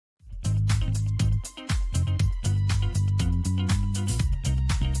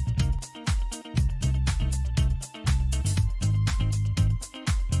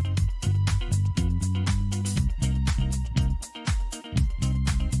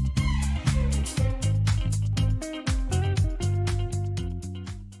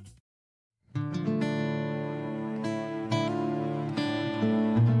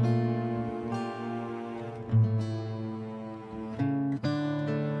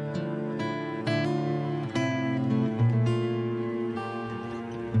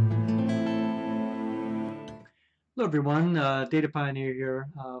Hello everyone, Data Pioneer here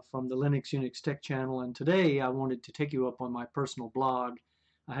from the Linux Unix Tech channel, and today I wanted to take you up on my personal blog.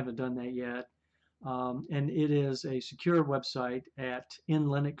 I haven't done that yet, and it is a secure website at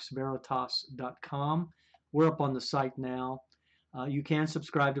inlinuxveritas.com. We're up on the site now. You can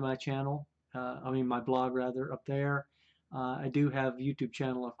subscribe to my channel, my blog rather, up there. I do have a YouTube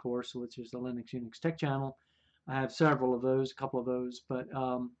channel, of course, which is the Linux Unix Tech channel. I have several of those, a couple of those, but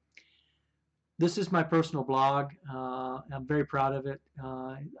this is my personal blog. I'm very proud of it.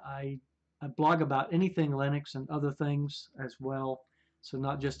 I blog about anything Linux and other things as well, so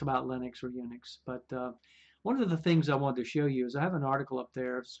not just about Linux or Unix. But one of the things I wanted to show you is I have an article up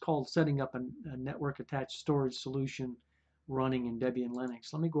there. It's called Setting Up a Network Attached Storage Solution Running in Debian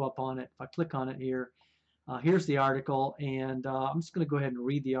Linux. Let me go up on it. If I click on it here, here's the article, and I'm just going to go ahead and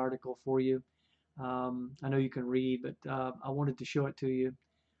read the article for you. I know you can read, but I wanted to show it to you.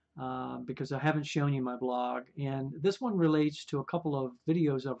 Because I haven't shown you my blog, and this one relates to a couple of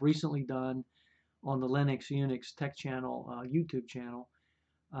videos I've recently done on the Linux Unix Tech channel, YouTube channel,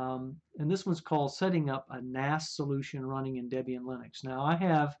 and this one's called Setting Up a NAS Solution Running in Debian Linux. Now I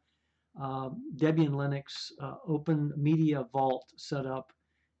have Debian Linux Open Media Vault set up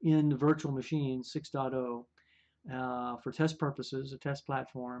in the virtual machine 6.0 for test purposes, a test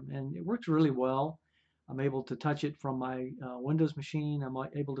platform, and it works really well. I'm able to touch it from my Windows machine. I'm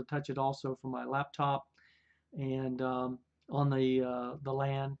able to touch it also from my laptop and on the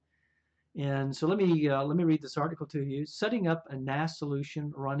LAN. And so let me read this article to you. Setting up a NAS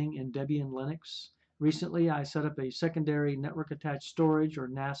solution running in Debian Linux. Recently, I set up a secondary network attached storage or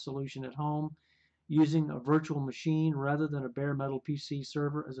NAS solution at home using a virtual machine rather than a bare metal PC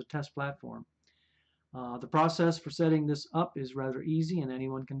server as a test platform. The process for setting this up is rather easy and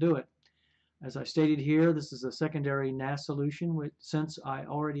anyone can do it. As I stated here, this is a secondary NAS solution since I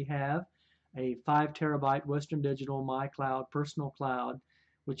already have a 5 terabyte Western Digital MacLeod personal cloud,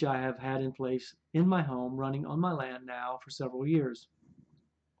 which I have had in place in my home running on my LAN now for several years.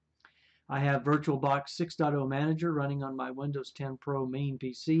 I have VirtualBox 6.0 Manager running on my Windows 10 Pro main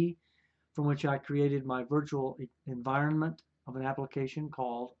PC, from which I created my virtual environment of an application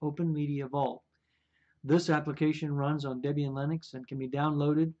called Open Media Vault. This application runs on Debian Linux and can be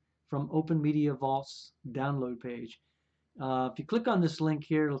downloaded from Open Media Vault's download page. If you click on this link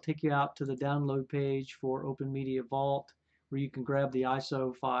here, it'll take you out to the download page for Open Media Vault, where you can grab the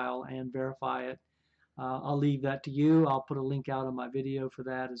ISO file and verify it. I'll leave that to you. I'll put a link out on my video for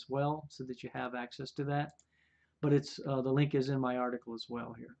that as well, so that you have access to that. But the link is in my article as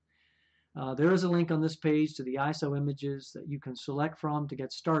well here. There is a link on this page to the ISO images that you can select from to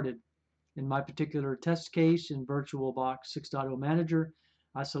get started. In my particular test case in VirtualBox 6.0 Manager,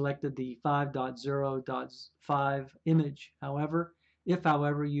 I selected the 5.0.5 image. If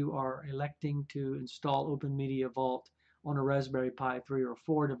however you are electing to install Open Media Vault on a Raspberry Pi 3 or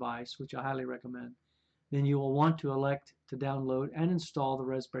 4 device, which I highly recommend, then you will want to elect to download and install the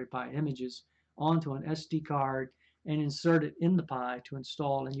Raspberry Pi images onto an SD card and insert it in the Pi to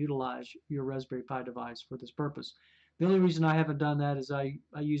install and utilize your Raspberry Pi device for this purpose. The only reason I haven't done that is I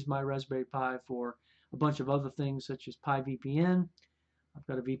use my Raspberry Pi for a bunch of other things, such as Pi VPN. I've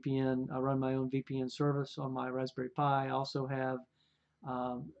got a VPN. I run my own VPN service on my Raspberry Pi. I also have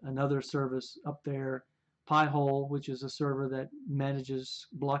another service up there, Pi-hole, which is a server that manages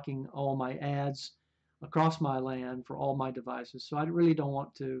blocking all my ads across my LAN for all my devices. So I really don't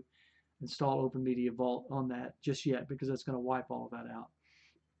want to install Open Media Vault on that just yet, because that's going to wipe all of that out.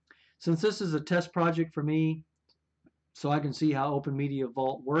 Since this is a test project for me, so I can see how Open Media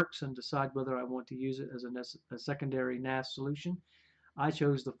Vault works and decide whether I want to use it as a secondary NAS solution, I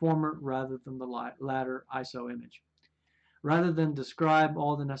chose the former rather than the latter ISO image. Rather than describe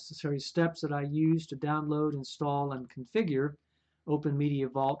all the necessary steps that I use to download, install, and configure Open Media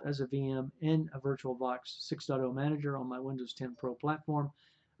Vault as a VM in a VirtualBox 6.0 Manager on my Windows 10 Pro platform,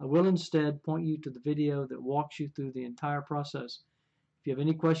 I will instead point you to the video that walks you through the entire process. If you have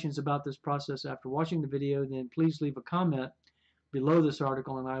any questions about this process after watching the video, then please leave a comment below this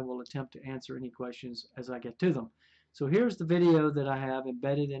article and I will attempt to answer any questions as I get to them. So here's the video that I have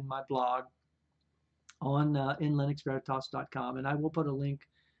embedded in my blog on inlinuxveritas.com, and I will put a link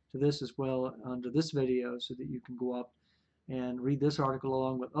to this as well under this video so that you can go up and read this article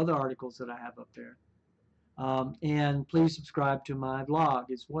along with other articles that I have up there. And please subscribe to my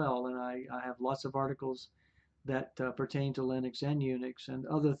blog as well, and I have lots of articles that pertain to Linux and Unix and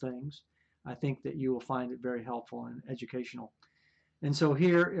other things. I think that you will find it very helpful and educational. And so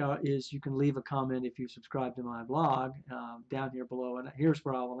here is, you can leave a comment if you subscribe to my blog down here below, and here's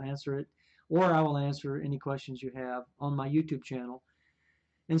where I will answer it, or I will answer any questions you have on my YouTube channel.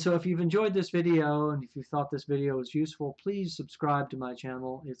 And so if you've enjoyed this video and if you thought this video was useful, please subscribe to my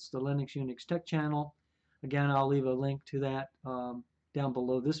channel. It's the Linux Unix Tech channel. Again, I'll leave a link to that down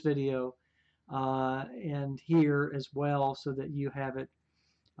below this video and here as well, so that you have it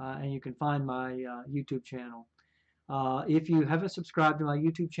and you can find my YouTube channel. If you haven't subscribed to my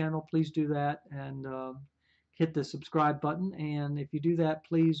YouTube channel, please do that and hit the subscribe button. And if you do that,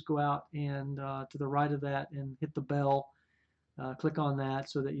 please go out and to the right of that and hit the bell. Click on that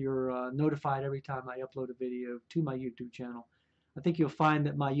so that you're notified every time I upload a video to my YouTube channel. I think you'll find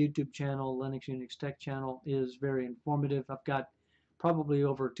that my YouTube channel, Linux Unix Tech channel, is very informative. I've got probably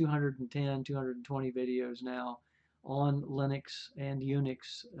over 210, 220 videos now on Linux and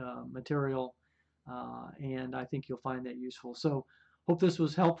Unix material, and I think you'll find that useful. So hope this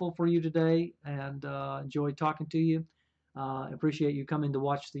was helpful for you today, and enjoyed talking to you. Appreciate you coming to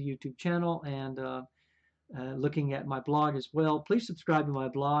watch the YouTube channel and looking at my blog as well. Please subscribe to my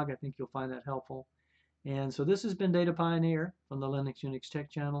blog. I think you'll find that helpful. And so this has been Data Pioneer from the Linux Unix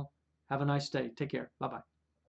Tech channel. Have a nice day. Take care. Bye-bye.